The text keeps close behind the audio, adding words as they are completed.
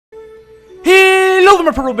Hello there,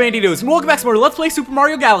 my Purple Banditos, and welcome back to more Let's Play Super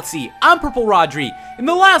Mario Galaxy. I'm PurpleRodri. In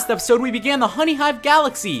the last episode, we began the Honey Hive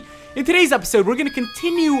Galaxy. In today's episode, we're going to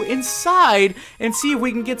continue inside and see if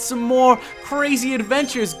we can get some more crazy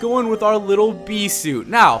adventures going with our little bee suit.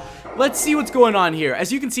 Now, let's see what's going on here.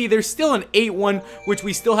 As you can see, there's still an 8-1, which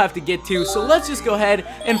we still have to get to. So let's just go ahead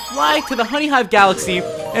and fly to the Honey Hive Galaxy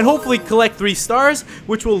and hopefully collect 3 stars,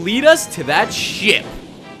 which will lead us to that ship.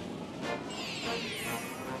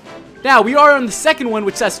 Now, we are on the second one,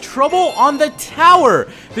 which says Trouble on the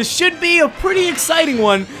Tower. This should be a pretty exciting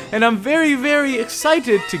one, and I'm very, very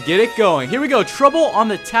excited to get it going. Here we go, Trouble on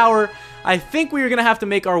the Tower. I think we are going to have to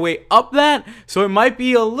make our way up that, so it might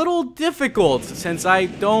be a little difficult, since I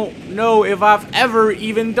don't know if I've ever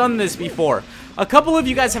even done this before. A couple of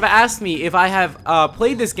you guys have asked me if I have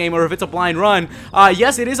played this game or if it's a blind run.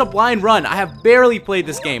 Yes, it is a blind run. I have barely played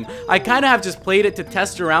this game. I kind of have just played it to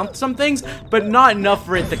test around some things, but not enough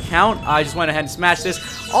for it to count. I just went ahead and smashed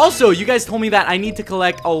this. Also, you guys told me that I need to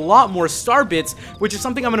collect a lot more star bits, which is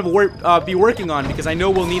something I'm going to be working on because I know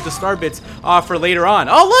we'll need the star bits for later on.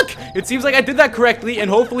 Oh, look! It seems like I did that correctly, and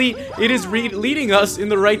hopefully it is leading us in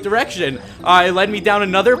the right direction. It led me down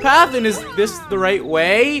another path, and is this the right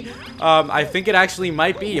way? I think it actually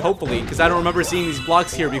might be, hopefully, because I don't remember seeing these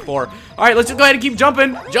blocks here before. All right, let's just go ahead and keep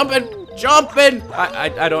jumping, jumping. I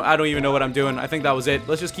don't even know what I'm doing. I think that was it.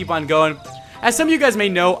 Let's just keep on going. As some of you guys may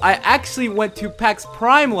know, I actually went to PAX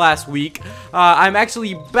Prime last week. I'm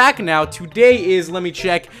actually back now. Today is, let me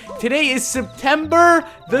check. Today is September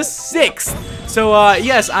the 6th. So,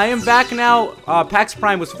 yes, I am back now. PAX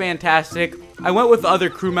Prime was fantastic. I went with other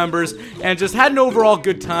crew members and just had an overall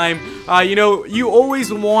good time. You know, you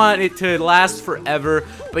always want it to last forever,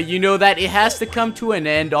 but you know that it has to come to an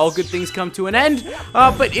end. All good things come to an end,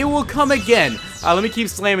 but it will come again. Let me keep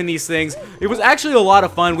slamming these things. It was actually a lot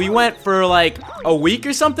of fun. We went for like a week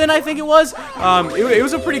or something, I think it was. It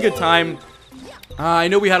was a pretty good time. I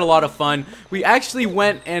know we had a lot of fun. We actually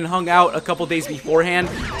went and hung out a couple days beforehand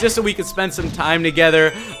just so we could spend some time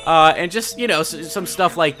together and just, you know, some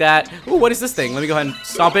stuff like that. Ooh, what is this thing? Let me go ahead and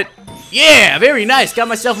stomp it. Yeah, very nice. Got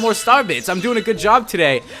myself more star bits. I'm doing a good job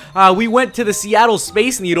today. We went to the Seattle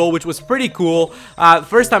Space Needle, which was pretty cool.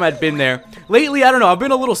 First time I'd been there. Lately, I don't know, I've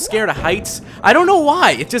been a little scared of heights. I don't know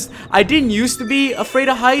why. It just, I didn't used to be afraid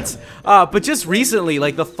of heights, but just recently,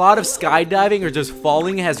 like the thought of skydiving or just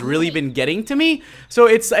falling has really been getting to me. So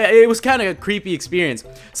it was kind of a creepy experience.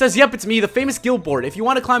 It says, yep, it's me, the famous Guildboard. If you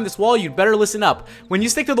want to climb this wall, you'd better listen up. When you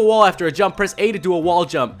stick to the wall after a jump, press A to do a wall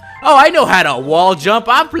jump. Oh, I know how to wall jump.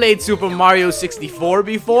 I've played Super Mario 64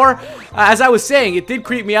 before. As I was saying, it did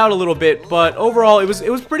creep me out a little bit, but overall, it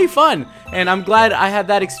was pretty fun. And I'm glad I had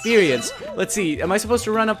that experience. Let's see, am I supposed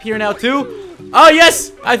to run up here now too? Oh,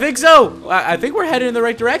 yes, I think so. I think we're headed in the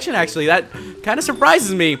right direction, actually. That kind of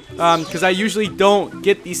surprises me, because I usually don't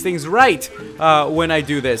get these things right when I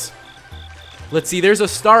do this. Let's see, there's a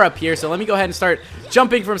star up here, so let me go ahead and start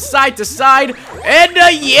jumping from side to side. And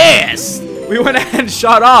yes! We went ahead and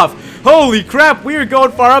shot off. Holy crap, we are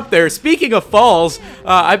going far up there. Speaking of falls,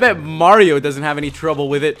 I bet Mario doesn't have any trouble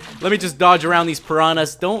with it. Let me just dodge around these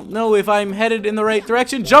piranhas. Don't know if I'm headed in the right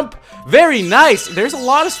direction. Jump! Very nice! There's a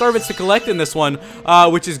lot of star bits to collect in this one,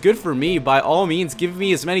 which is good for me. By all means, give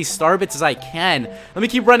me as many star bits as I can. Let me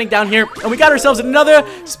keep running down here, and we got ourselves another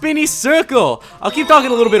spinny circle. I'll keep talking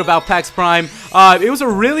a little bit about PAX Prime. It was a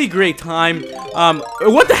really great time.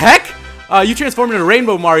 What the heck? You transformed into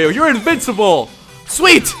Rainbow Mario. You're invincible!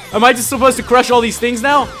 Sweet! Am I just supposed to crush all these things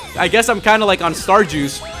now? I guess I'm kind of like on Star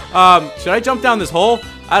Juice. Should I jump down this hole?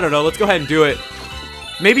 I don't know. Let's go ahead and do it.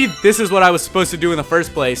 Maybe this is what I was supposed to do in the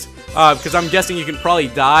first place. Because I'm guessing you can probably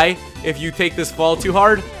die if you take this fall too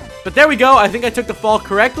hard. But there we go. I think I took the fall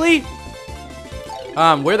correctly.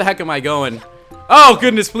 Where the heck am I going? Oh,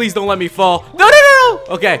 goodness. Please don't let me fall. No, no, no,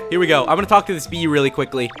 no! Okay, here we go. I'm going to talk to this bee really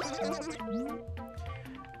quickly.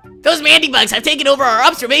 Those Mandybugs have taken over our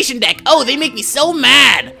observation deck. Oh, they make me so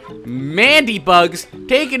mad. Mandybugs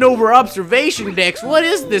taking over observation decks. What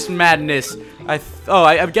is this madness?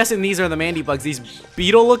 I'm guessing these are the Mandybugs. These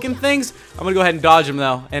beetle-looking things. I'm gonna go ahead and dodge them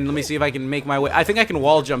though, and let me see if I can make my way. I think I can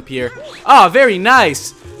wall jump here. Oh, very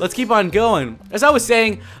nice. Let's keep on going. As I was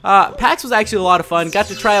saying, PAX was actually a lot of fun. Got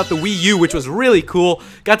to try out the Wii U, which was really cool.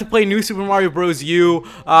 Got to play New Super Mario Bros. U,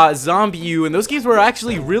 Zombie U, and those games were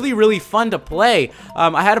actually really, really fun to play.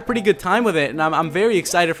 I had a pretty good time with it, and I'm very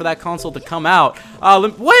excited for that console to come out.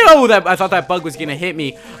 I thought that bug was gonna hit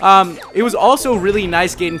me. It was also really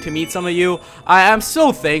nice getting to meet some of you. I am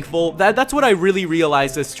so thankful. That's what I really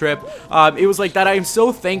realized this trip. It was like that I am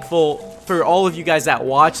so thankful for all of you guys that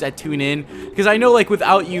watch, that tune in, because I know like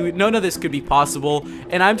without you none of this could be possible,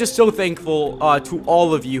 and I'm just so thankful to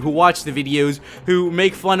all of you who watch the videos, who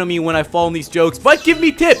make fun of me when I fall in these jokes, but give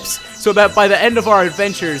me tips so that by the end of our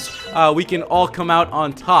adventures we can all come out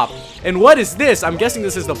on top. And what is this? I'm guessing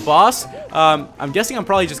this is the boss. I'm guessing I'm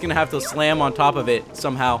probably just gonna have to slam on top of it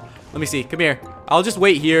somehow. Let me see. Come here. I'll just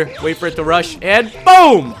wait here, wait for it to rush, and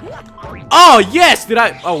boom! Oh, yes! Did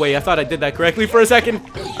I? Oh, wait, I thought I did that correctly for a second.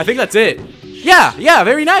 I think that's it. Yeah,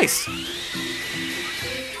 very nice.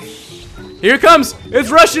 Here it comes. It's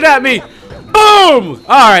rushing at me. Boom!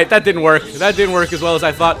 Alright, that didn't work. That didn't work as well as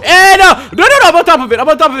I thought. And no, I'm on top of it. I'm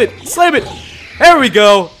on top of it. Slam it. There we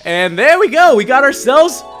go. And there we go. We got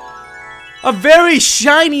ourselves a very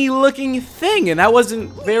shiny looking thing, and that wasn't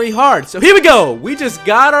very hard. So here we go. We just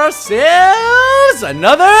got ourselves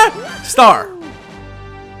another star.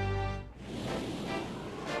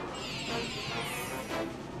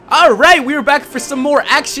 Alright, we are back for some more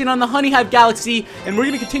action on the Honey Hive Galaxy, and we're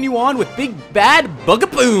going to continue on with Big Bad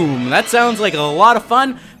Bugaboom. That sounds like a lot of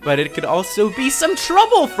fun, but it could also be some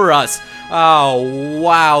trouble for us. Oh,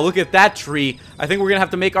 wow, look at that tree. I think we're going to have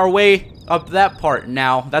to make our way up that part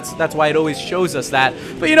now. That's why it always shows us that.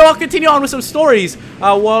 But you know, I'll continue on with some stories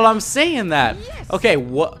while I'm saying that. Okay,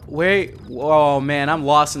 wait, oh man, I'm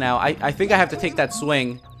lost now. I think I have to take that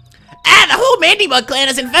swing. Ah, the whole Mandybug clan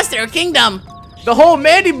has infested our kingdom. The whole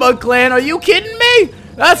Mandybug clan? Are you kidding me?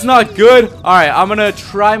 That's not good. Alright, I'm gonna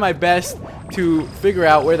try my best to figure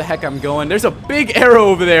out where the heck I'm going. There's a big arrow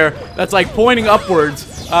over there that's like pointing upwards.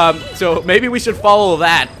 So maybe we should follow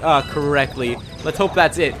that correctly. Let's hope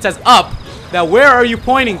that's it. It says up. Now where are you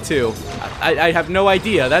pointing to? I have no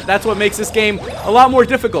idea. That's what makes this game a lot more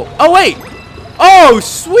difficult. Oh wait! Oh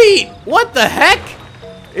sweet! What the heck?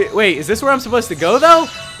 Wait, is this where I'm supposed to go though?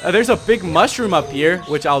 There's a big mushroom up here,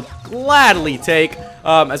 which I'll gladly take,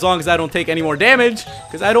 as long as I don't take any more damage,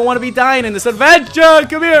 because I don't want to be dying in this adventure.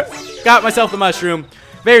 Come here. Got myself the mushroom.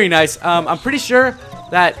 Very nice. I'm pretty sure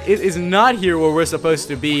that it is not here where we're supposed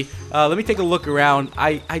to be. Let me take a look around.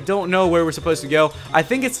 I don't know where we're supposed to go. I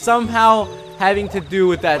think it's somehow having to do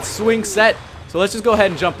with that swing set. So let's just go ahead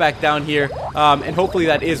and jump back down here, and hopefully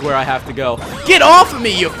that is where I have to go. Get off of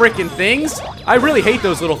me, you freaking things! I really hate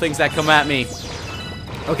those little things that come at me.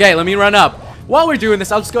 Okay, let me run up. While we're doing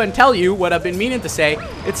this, I'll just go ahead and tell you what I've been meaning to say.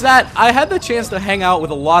 It's that I had the chance to hang out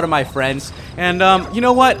with a lot of my friends, and you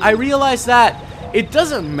know what? I realized that it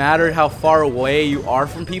doesn't matter how far away you are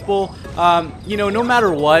from people. You know, no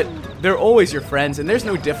matter what, they're always your friends, and there's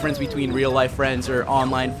no difference between real life friends or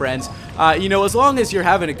online friends. You know, as long as you're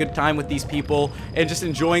having a good time with these people and just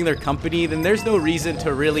enjoying their company, then there's no reason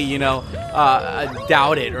to really, you know,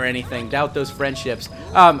 doubt it or anything, doubt those friendships.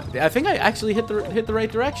 I think I actually hit the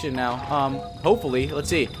right direction now. Hopefully, let's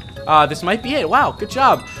see. This might be it. Wow, good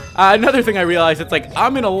job. Another thing I realized, it's like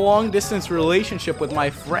I'm in a long distance relationship with my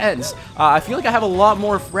friends. I feel like I have a lot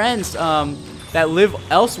more friends that live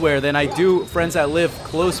elsewhere than I do friends that live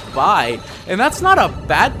close by, and that's not a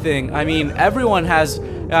bad thing. I mean, everyone has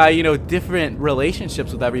you know, different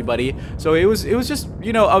relationships with everybody, so it was just,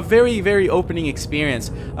 you know, a very opening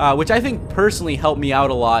experience, which I think personally helped me out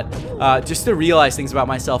a lot, just to realize things about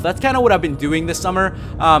myself. That's kind of what I've been doing this summer.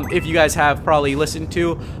 If you guys have probably listened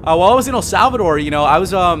to, while I was in El Salvador, you know, I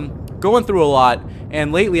was going through a lot.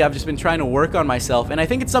 And lately, I've just been trying to work on myself, and I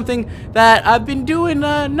think it's something that I've been doing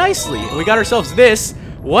nicely. We got ourselves this.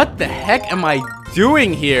 What the heck am I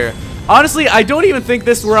doing here? Honestly, I don't even think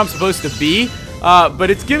this is where I'm supposed to be, but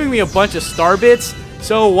it's giving me a bunch of star bits,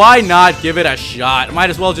 so why not give it a shot? Might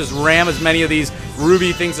as well just ram as many of these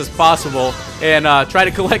ruby things as possible and try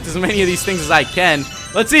to collect as many of these things as I can.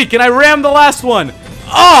 Let's see, can I ram the last one?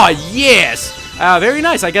 Oh, yes! Very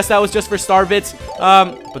nice. I guess that was just for star bits.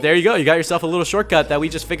 But there you go. You got yourself a little shortcut that we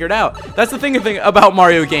just figured out. That's the thing about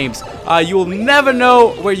Mario games. You will never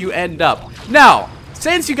know where you end up. Now,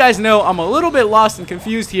 since you guys know I'm a little bit lost and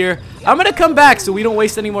confused here, I'm going to come back so we don't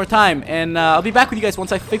waste any more time. And I'll be back with you guys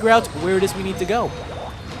once I figure out where it is we need to go.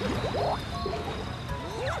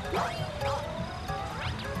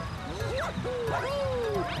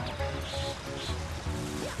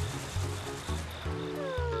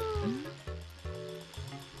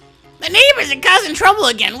 The neighbors are causing trouble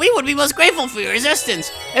again. We would be most grateful for your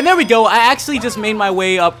assistance. And there we go. I actually just made my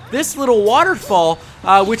way up this little waterfall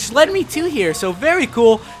which led me to here. So very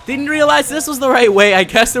cool. Didn't realize this was the right way. I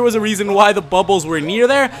guess there was a reason why the bubbles were near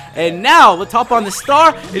there. And now let's hop on the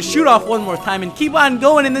star and shoot off one more time and keep on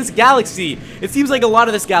going in this galaxy. It seems like a lot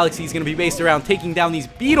of this galaxy is going to be based around taking down these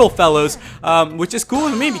beetle fellows, which is cool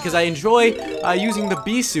to me because I enjoy using the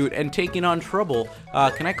bee suit and taking on trouble.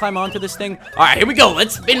 Can I climb onto this thing? All right, here we go.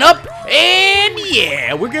 Let's spin up, and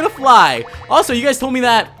yeah, we're gonna fly. Also, you guys told me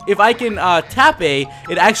that if I can tap A,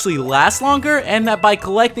 it actually lasts longer, and that by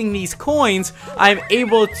collecting these coins, I'm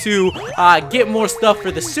able to get more stuff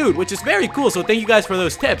for the suit, which is very cool. So thank you guys for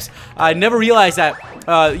those tips. I never realized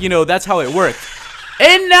that, you know, that's how it worked.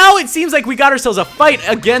 And now it seems like we got ourselves a fight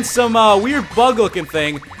against some weird bug-looking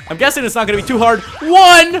thing. I'm guessing it's not going to be too hard.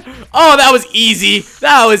 One! Oh, that was easy.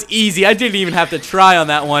 That was easy. I didn't even have to try on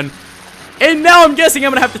that one. And now I'm guessing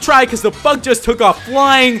I'm going to have to try because the bug just took off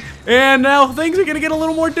flying. And now things are going to get a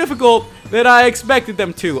little more difficult than I expected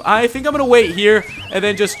them to. I think I'm going to wait here and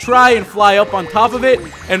then just try and fly up on top of it.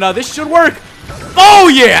 And this should work.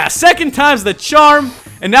 Oh, yeah! Second time's the charm.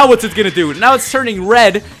 And now what's it gonna do? Now it's turning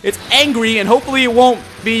red. It's angry, and hopefully it won't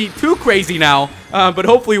be too crazy now. But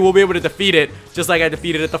hopefully we'll be able to defeat it, just like I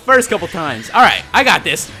defeated it the first couple times. All right, I got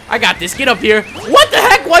this. I got this. Get up here. What the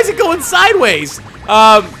heck? Why is it going sideways?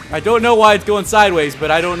 I don't know why it's going sideways,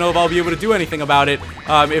 but I don't know if I'll be able to do anything about it.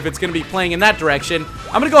 If it's gonna be playing in that direction.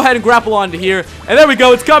 I'm gonna go ahead and grapple onto here, and there we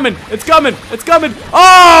go. It's coming. It's coming. It's coming.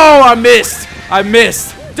 Oh, I missed. I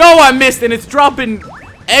missed. Oh, I missed, and it's dropping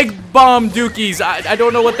egg bomb dookies. I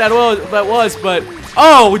don't know what that was, but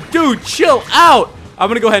oh, dude, chill out. I'm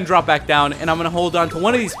gonna go ahead and drop back down, and I'm gonna hold on to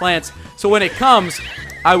one of these plants, so when it comes,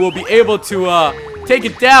 I will be able to take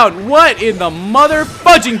it down. What in the mother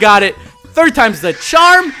fudging? Got it. Third time's the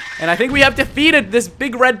charm, and I think we have defeated this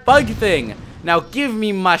big red bug thing. Now give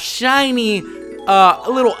me my shiny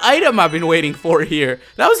little item I've been waiting for here.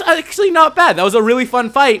 That was actually not bad. That was a really fun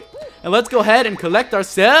fight. And let's go ahead and collect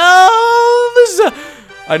ourselves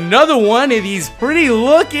another one of these pretty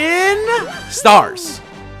looking stars.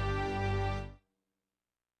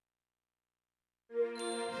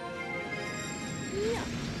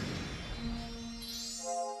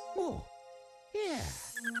 Oh, yeah.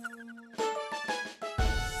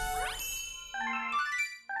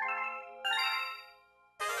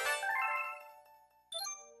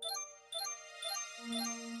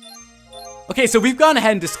 Okay, so we've gone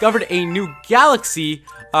ahead and discovered a new galaxy,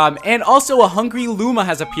 and also a hungry Luma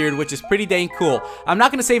has appeared, which is pretty dang cool. I'm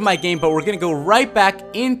not going to save my game, but we're going to go right back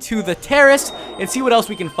into the terrace and see what else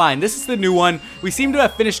we can find. This is the new one. We seem to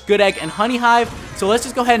have finished Good Egg and Honey Hive, so let's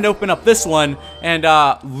just go ahead and open up this one, and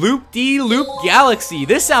Loop-de-Loop Galaxy.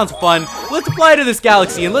 This sounds fun. Let's fly to this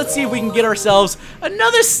galaxy, and let's see if we can get ourselves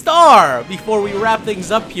another star before we wrap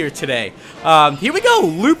things up here today. Here we go,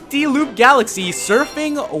 Loop-de-Loop Galaxy,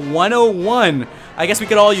 Surfing 101. I guess we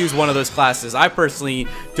could all use one of those classes. I personally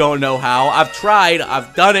don't know how. I've tried.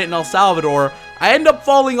 I've done it in El Salvador. I end up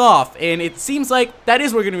falling off, and it seems like that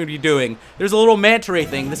is what we're going to be doing. There's a little manta ray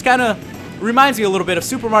thing. This kind of reminds me a little bit of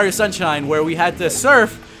Super Mario Sunshine, where we had to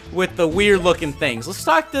surf with the weird-looking things. Let's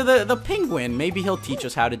talk to the penguin. Maybe he'll teach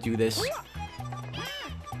us how to do this.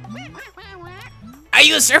 Are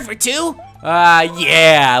you a surfer too?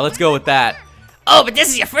 Yeah. Let's go with that. Oh, but this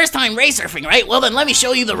is your first time ray surfing, right? Well, then let me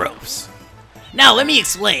show you the ropes. Now, let me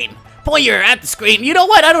explain. Point your at the screen. You know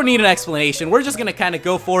what? I don't need an explanation. We're just going to kind of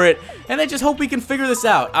go for it, and then just hope we can figure this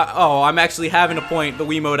out. Oh, I'm actually having to point the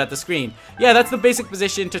Wiimote at the screen. Yeah, that's the basic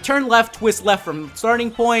position. To turn left, twist left from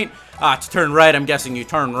starting point. To turn right, I'm guessing you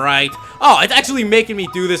turn right. Oh, it's actually making me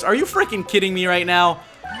do this. Are you freaking kidding me right now?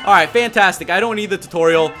 Alright, fantastic. I don't need the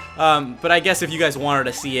tutorial, but I guess if you guys wanted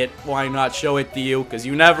to see it, why not show it to you? Because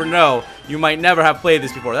you never know. You might never have played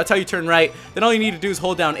this before. That's how you turn right. Then all you need to do is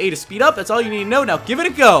hold down A to speed up. That's all you need to know. Now give it a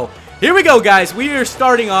go. Here we go, guys. We are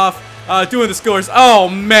starting off doing the scores. Oh,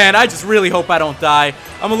 man. I just really hope I don't die.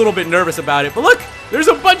 I'm a little bit nervous about it. But look, there's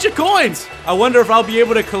a bunch of coins. I wonder if I'll be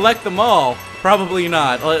able to collect them all. Probably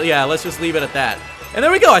not. Yeah, let's just leave it at that. And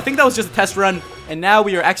there we go. I think that was just a test run. And now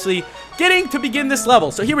we are actually getting to begin this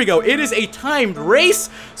level. So here we go. It is a timed race.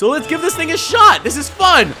 So let's give this thing a shot. This is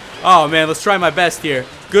fun. Oh, man. Let's try my best here.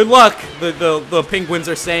 Good luck, the penguins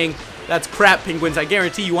are saying. That's crap, penguins. I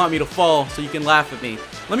guarantee you want me to fall so you can laugh at me.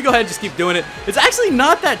 Let me go ahead and just keep doing it. It's actually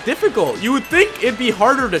not that difficult. You would think it'd be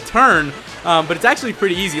harder to turn, but it's actually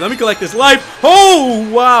pretty easy. Let me collect this life. Oh,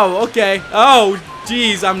 wow. Okay. Oh,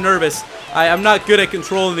 geez. I'm nervous. I'm not good at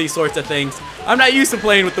controlling these sorts of things. I'm not used to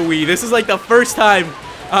playing with the Wii. This is like the first time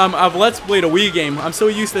I've Let's Played a Wii game. I'm so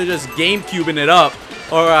used to just GameCubing it up,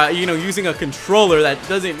 or, you know, using a controller that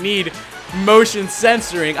doesn't need motion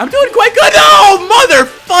censoring. I'm doing quite good. Oh, mother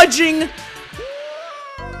fudging!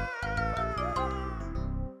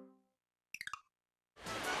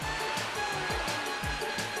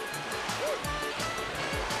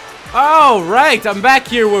 Alright, I'm back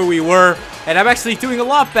here where we were, and I'm actually doing a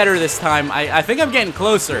lot better this time. I think I'm getting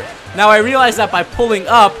closer. Now, I realize that by pulling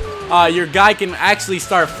up, your guy can actually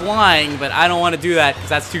start flying, but I don't want to do that because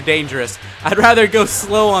that's too dangerous. I'd rather go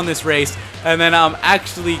slow on this race, and then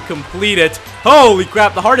actually complete it. Holy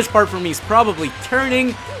crap, the hardest part for me is probably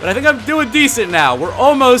turning, but I think I'm doing decent now. We're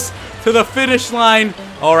almost to the finish line.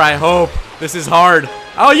 Alright, hope. This is hard.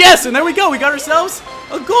 Oh, yes, and there we go. We got ourselves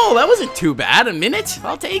a goal. That wasn't too bad. A minute?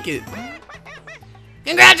 I'll take it.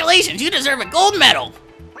 Congratulations, you deserve a gold medal.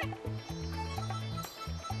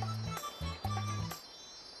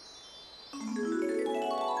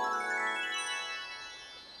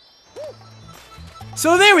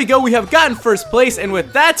 So there we go, we have gotten first place, and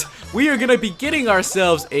with that, we are going to be getting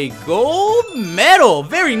ourselves a gold medal.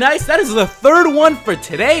 Very nice. That is the third one for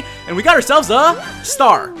today, and we got ourselves a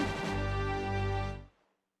star.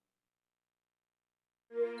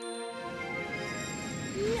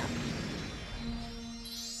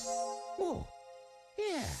 Oh,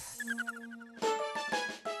 yeah.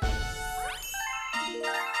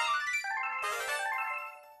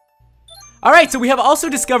 Alright, so we have also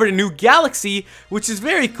discovered a new galaxy, which is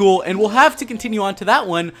very cool, and we'll have to continue on to that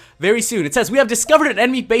one very soon. It says, we have discovered an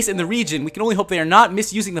enemy base in the region. We can only hope they are not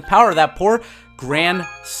misusing the power of that poor Grand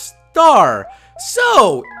Star.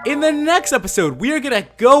 So, in the next episode, we are going to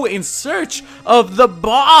go in search of the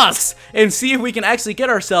boss and see if we can actually get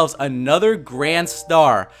ourselves another Grand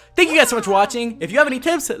Star. Thank you guys so much for watching. If you have any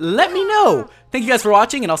tips, let me know. Thank you guys for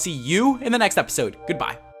watching, and I'll see you in the next episode.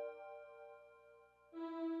 Goodbye.